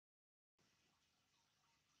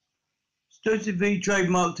Studsy V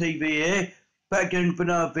Trademark TV here, back again for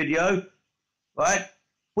another video, right?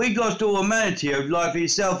 We lost all humanity of life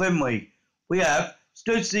itself, haven't we? We have.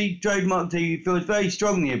 Studsy Trademark TV feels very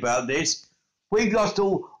strongly about this. We've lost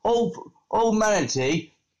all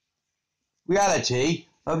humanity, reality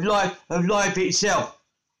of life itself,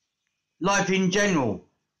 life in general,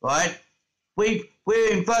 right? We're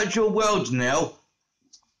in virtual worlds now,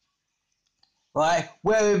 right?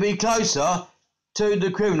 Where we'll be closer to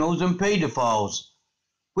the criminals and paedophiles.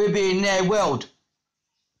 We'll be in their world,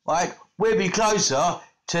 right? We'll be closer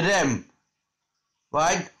to them,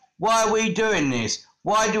 right? Why are we doing this?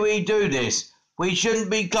 Why do we do this? We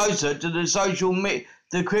shouldn't be closer to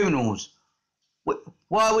the criminals.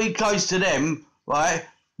 Why are we close to them, right?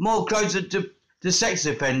 More closer to sex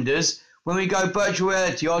offenders when we go virtual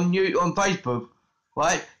reality on Facebook,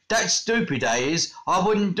 right? That's stupid, that is. I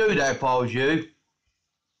wouldn't do that if I was you.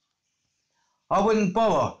 I wouldn't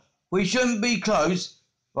bother. We shouldn't be close,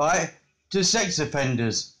 right, to sex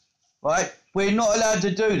offenders, right? We're not allowed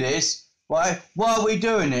to do this, right? Why are we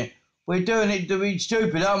doing it? We're doing it to be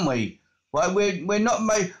stupid, aren't we? Right? We're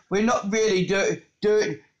not really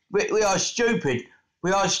doing. We are stupid.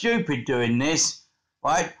 We are stupid doing this,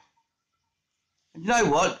 right? You know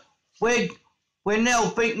what? We're now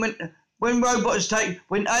when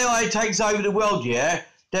AI takes over the world, yeah,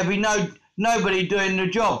 there'll be nobody doing the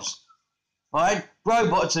jobs. Right?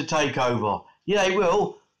 Robots will take over. Yeah, they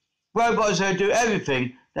will. Robots will do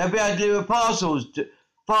everything. They'll be able to deliver parcels to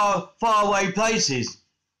far away places.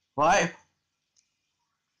 Right?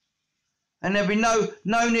 And there'll be no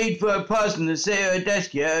need for a person to sit at a desk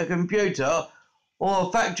here, at a computer or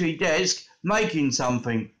a factory desk making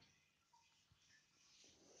something.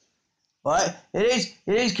 Right? It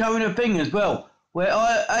is coming a thing as well, where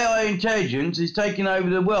AI intelligence is taking over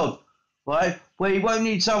the world. Right, where you won't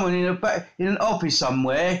need someone in an office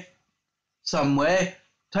somewhere,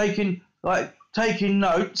 taking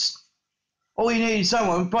notes. All you need is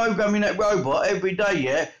someone programming that robot every day,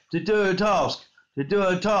 yeah, to do a task,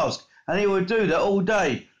 and he will do that all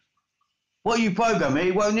day. What you program it,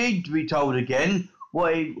 he won't need to be told again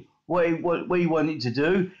what we want it to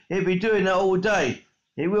do. He'll be doing that all day.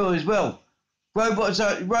 It will as well. Robots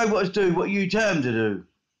do what you tell them to do.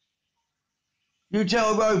 You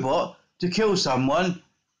tell a robot to kill someone,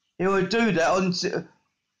 it would do that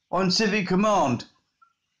on civic command.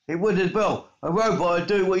 It would as well. A robot would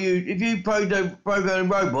do if you program a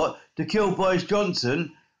robot to kill Boris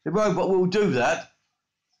Johnson, the robot will do that.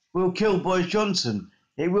 Will kill Boris Johnson.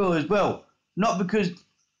 It will as well. Not because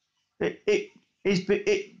it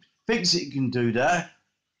thinks it can do that.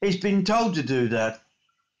 It's been told to do that.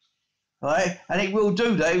 Right? And it will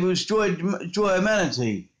do that. It will destroy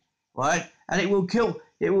humanity. Right? And it will kill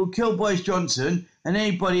Boris Johnson and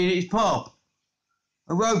anybody in its path.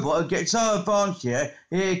 A robot will get so advanced here,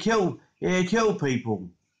 he'll kill people,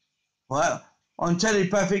 right, on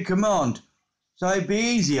telepathic command. So it'd be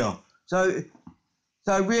easier. So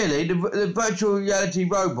really, the virtual reality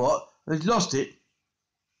robot has lost it.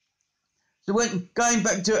 So going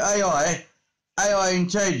back to AI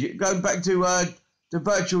and change it, going back to the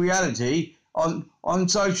virtual reality on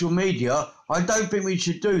social media, I don't think we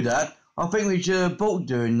should do that. I think we should abort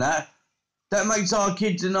doing that. That makes our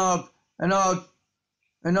kids and our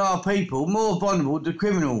people more vulnerable to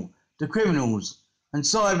criminals and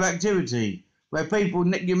cyber activity where people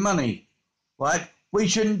nick your money. Right? We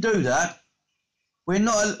shouldn't do that. We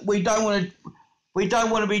don't want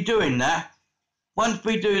to be doing that. Once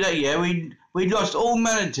we do that, yeah, we lost all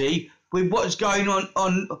humanity with what's going on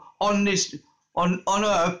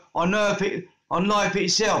Earth, on life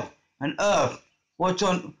itself, and Earth.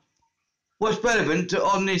 What's relevant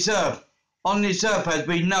on this earth? On this earth as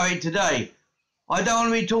we know it today. I don't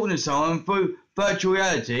want to be talking to someone through virtual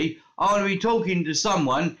reality. I want to be talking to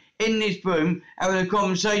someone in this room, having a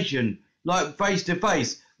conversation, like face to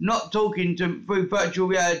face, not talking through virtual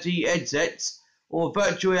reality headsets or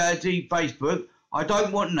virtual reality Facebook. I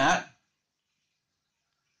don't want that.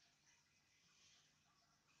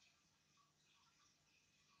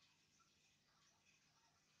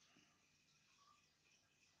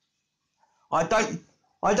 I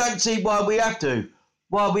don't see why we have to.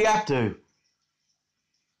 Why do we have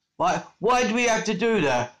to do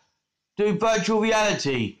that? Do virtual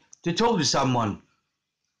reality to talk to someone.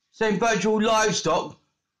 Send virtual livestock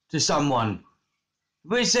to someone.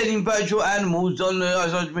 We're sending virtual animals on the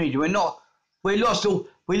social media. We lost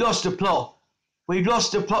the plot. We've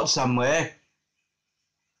lost the plot somewhere.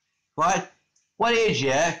 Right? What it is,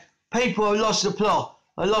 yeah? People have lost the plot.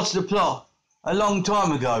 A long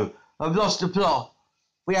time ago. I've lost the plot.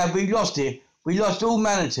 We lost it. We lost all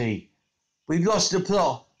humanity. We've lost the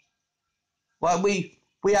plot. Well, we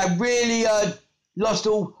have really lost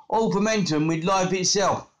all momentum with life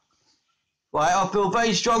itself. Right, I feel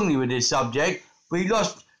very strongly with this subject. We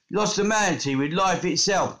lost humanity with life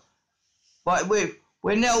itself. But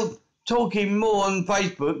we're now talking more on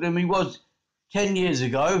Facebook than we was 10 years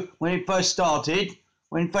ago when it first started.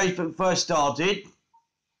 When Facebook first started,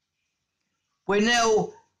 we're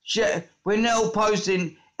now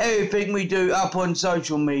posting everything we do up on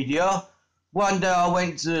social media. One day I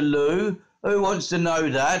went to the loo. Who wants to know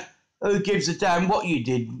that? Who gives a damn what you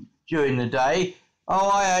did during the day? Oh,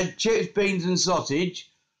 I had chips, beans and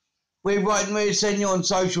sausage. We're sending you on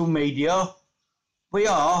social media. We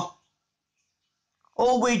are.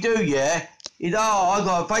 All we do, yeah, is, I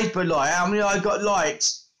got a Facebook like. How many I got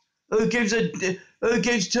likes? Who gives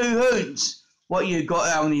two hoots what you got,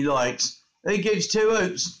 how many likes? Who gives two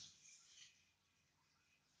hoots?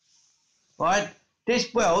 Right?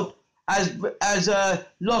 This world has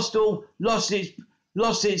lost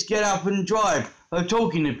its get up and drive of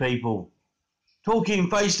talking to people. Talking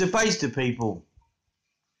face to face to people.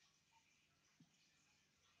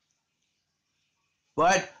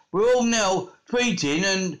 Right? We're all now tweeting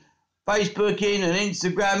and Facebooking and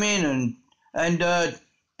Instagramming and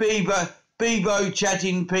Bebo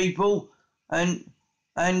chatting people and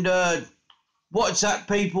WhatsApp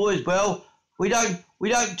people as well. We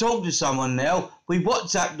don't talk to someone now. We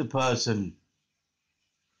WhatsApp the person.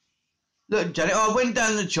 Look, Janet, I went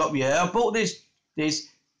down the shop. Yeah, I bought this.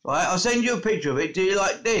 Right, I'll send you a picture of it. Do you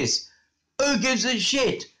like this? Who gives a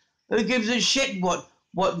shit? Who gives a shit what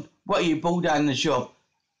you bought down the shop?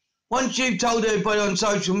 Once you've told everybody on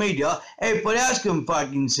social media, everybody else can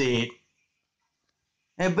fucking see it.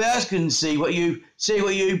 Everybody else can see what you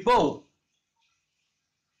bought.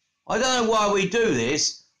 I don't know why we do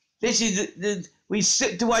this. This is we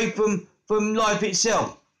slipped away from life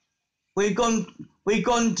itself. We've gone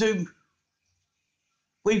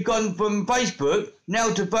from Facebook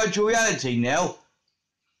now to virtual reality now,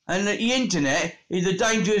 and the internet is a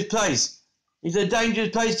dangerous place. It's a dangerous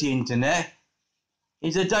place. The internet.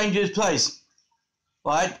 It's a dangerous place,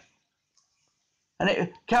 right?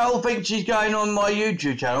 And Carol thinks she's going on my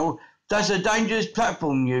YouTube channel. That's a dangerous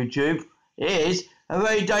platform, YouTube. It is a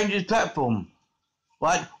very dangerous platform,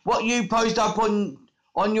 right? What you post up on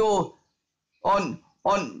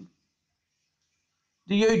the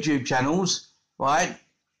YouTube channels, right?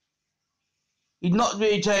 You're not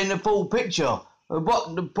really telling the full picture of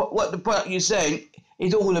what the product you're saying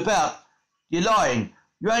is all about. You're lying.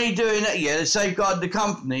 You're only doing that, yeah, to safeguard the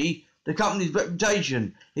company's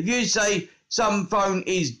reputation. If you say some phone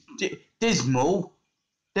is dismal,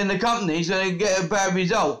 then the company's going to get a bad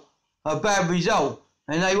result,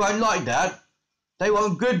 and they won't like that. They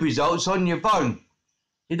want good results on your phone.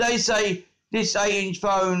 If they say this 8-inch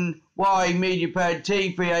phone, Y MediaPad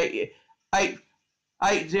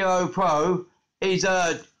T380 Pro is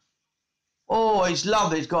it's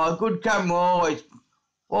lovely, it's got a good camera, it's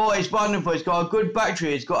wonderful, it's got a good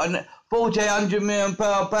battery, it's got a 1400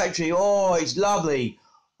 mAh battery, it's lovely,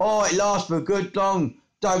 it lasts for a good long.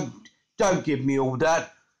 Don't give me all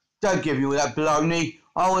that. Don't give me all that baloney.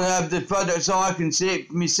 I want to have the product so I can see it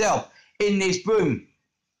for myself in this room.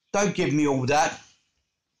 Don't give me all that.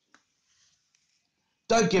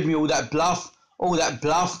 Don't give me all that bluff. I want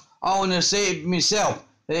to see it myself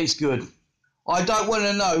that it's good. I don't want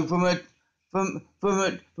to know from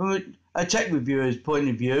a tech reviewer's point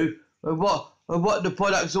of view of what the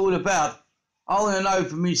product's all about. I want to know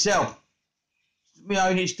for myself, my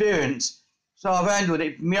own experience. So I've handled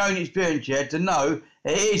it from my own experience, yeah, to know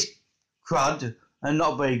it is crud and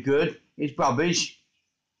not very good. It's rubbish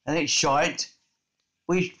and it's shite.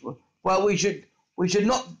 We should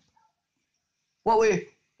not. We're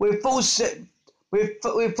forcing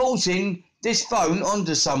this phone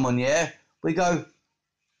onto someone, yeah. We go,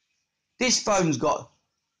 this phone's got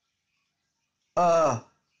no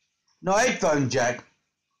headphone jack.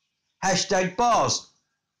 Hashtag bars.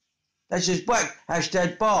 That's just whack.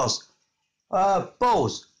 Hashtag bars.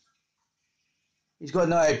 Balls. He's got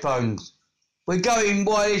no headphones. We're going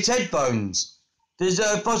wireless headphones. Does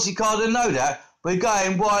Fossey Carter know that? We're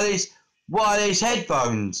going wireless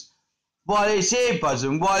headphones. Wireless earbuds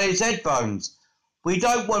and wireless headphones. We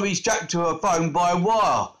don't want to be strapped to a phone by a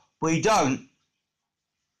wire. We don't.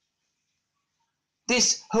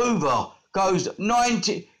 This Hoover has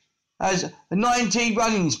 90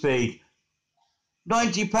 running speed.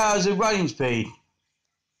 90 powers of running speed.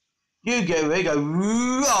 You get it, go,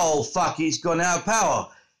 oh fuck, it's gone out of power.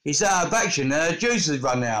 It's out of action and the juice has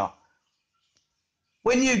run out.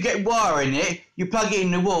 When you get wire in it, you plug it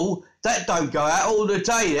in the wall, that don't go out all the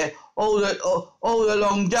day, all the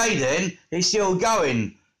long day then, it's still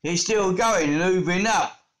going. It's still going and hoovering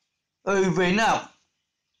up. Hoovering up.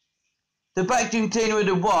 The vacuum cleaner with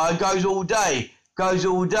the wire goes all day. Goes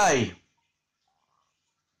all day.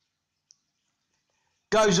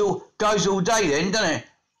 Goes all day then, doesn't it?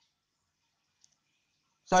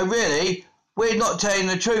 So really, we're not telling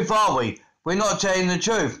the truth, are we? We're not telling the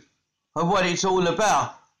truth of what it's all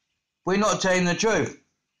about. We're not telling the truth.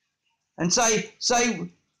 And say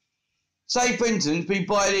for instance, we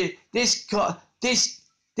buy this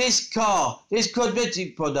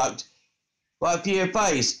cosmetic product, right, for your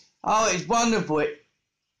face. Oh, it's wonderful. It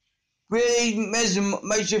really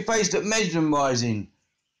makes your face look mesmerising.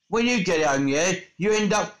 When you get home, yeah, you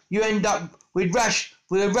end up with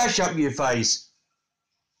a rash up your face.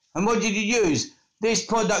 And what did you use? This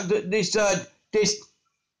product, this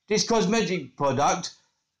cosmetics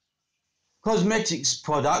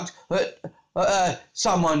product.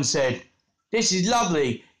 Someone said, this is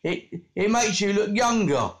lovely. It makes you look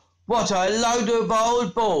younger. What a load of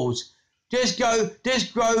old balls. Just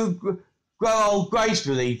grow old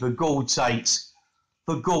gracefully, for God's sakes.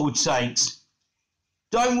 For God's sakes.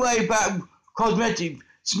 Don't worry about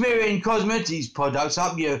smearing cosmetics products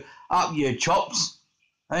up your chops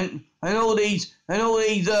and all these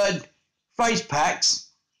face packs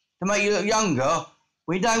to make you look younger.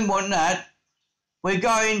 We don't want that. We're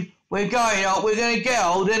going to get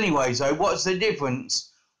old anyway, so what's the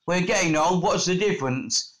difference? We're getting old, what's the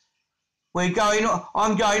difference? I'm going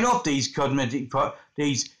off these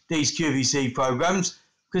these QVC programs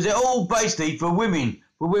because they're all basically for women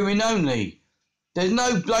only. There's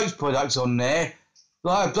no blokes products on there,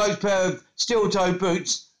 like a bloke's pair of steel-toe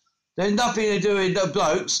boots. There's nothing to do with the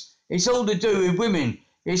blokes. It's all to do with women.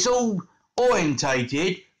 It's all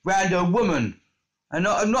orientated round a woman. And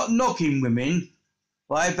I'm not knocking women.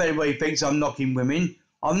 Right? If anybody thinks I'm knocking women,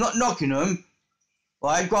 I'm not knocking them.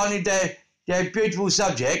 Right? Granted, they're beautiful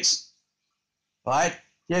subjects. Right?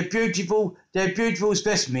 They're beautiful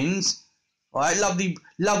specimens. Right?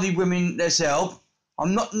 Lovely women themselves.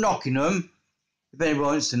 I'm not knocking them. If anyone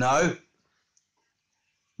wants to know,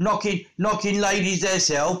 knocking ladies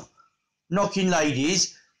themselves, knocking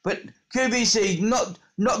ladies, but QVC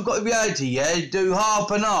not got reality yet. Do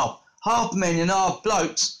half and half men and half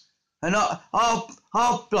blokes, and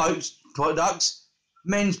half blokes products,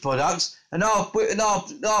 men's products, and half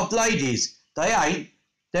ladies. They ain't.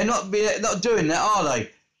 They're not doing that, are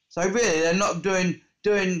they? So really, they're not doing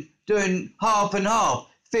half and half,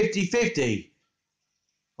 50-50.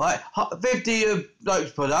 Right, 50 of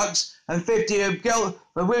blokes products and 50 of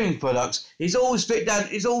women's products. It's all split down.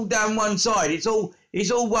 It's all down one side. It's all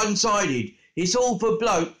one-sided. It's all for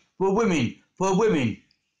women.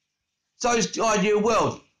 So's the ideal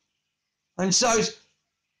world, and so's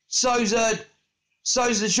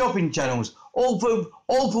the shopping channels. All for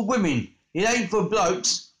women. It ain't for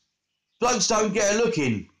blokes. Blokes don't get a look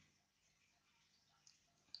in.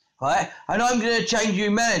 Right, and I'm going to change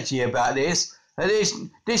humanity about this.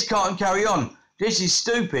 This can't carry on. This is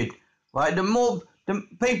stupid, right? The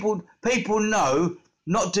people know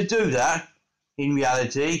not to do that. In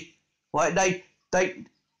reality, right?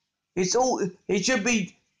 It should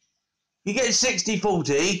be. You get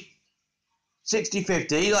 60-40,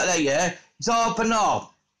 60-50, like that. Yeah, it's half and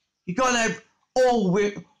half. You can't have all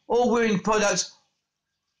women products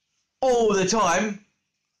all the time.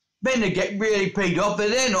 Men that get really peed off, but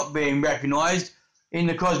they're not being recognised in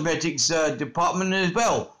the cosmetics department as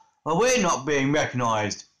well. Well, we're not being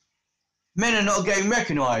recognised. Men are not getting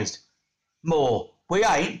recognised more. We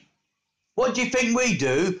ain't. What do you think we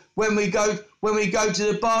do when we go to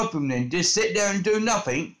the bathroom then? Just sit there and do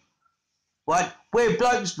nothing? Right? We're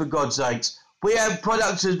blokes, for God's sakes. We have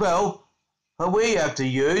products as well that we have to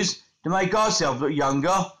use to make ourselves look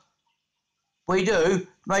younger. We do, to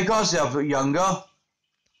make ourselves look younger.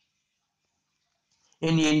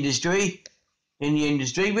 In the industry,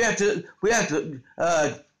 we have to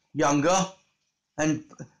look younger, and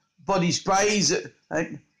body sprays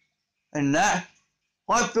and that.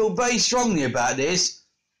 I feel very strongly about this,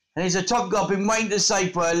 and it's a topic I've been waiting to say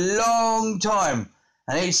for a long time,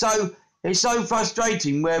 and it's so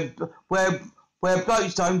frustrating where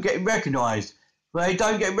blokes don't get recognised, where they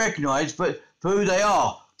don't get recognised for who they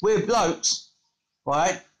are. We're blokes,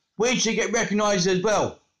 right? We should get recognised as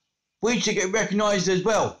well.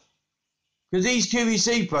 Because these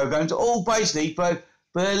QVC programs are all basically for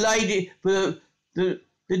the lady, for the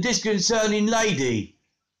disconcerting lady,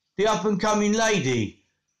 the up and coming lady,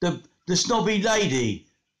 the snobby lady,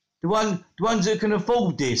 the ones that can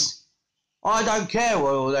afford this. I don't care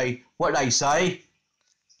what they say.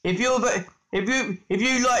 If you're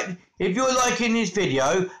liking this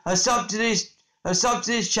video, a sub to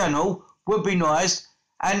this channel would be nice,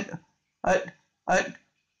 and a,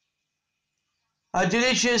 a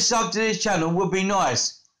delicious sub to this channel would be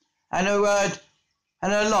nice, and a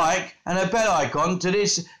like and a bell icon to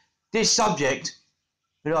this subject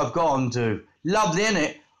that I've gone to. Lovely,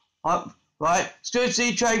 innit? Right, Stuart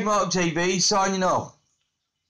C Trademark TV signing off.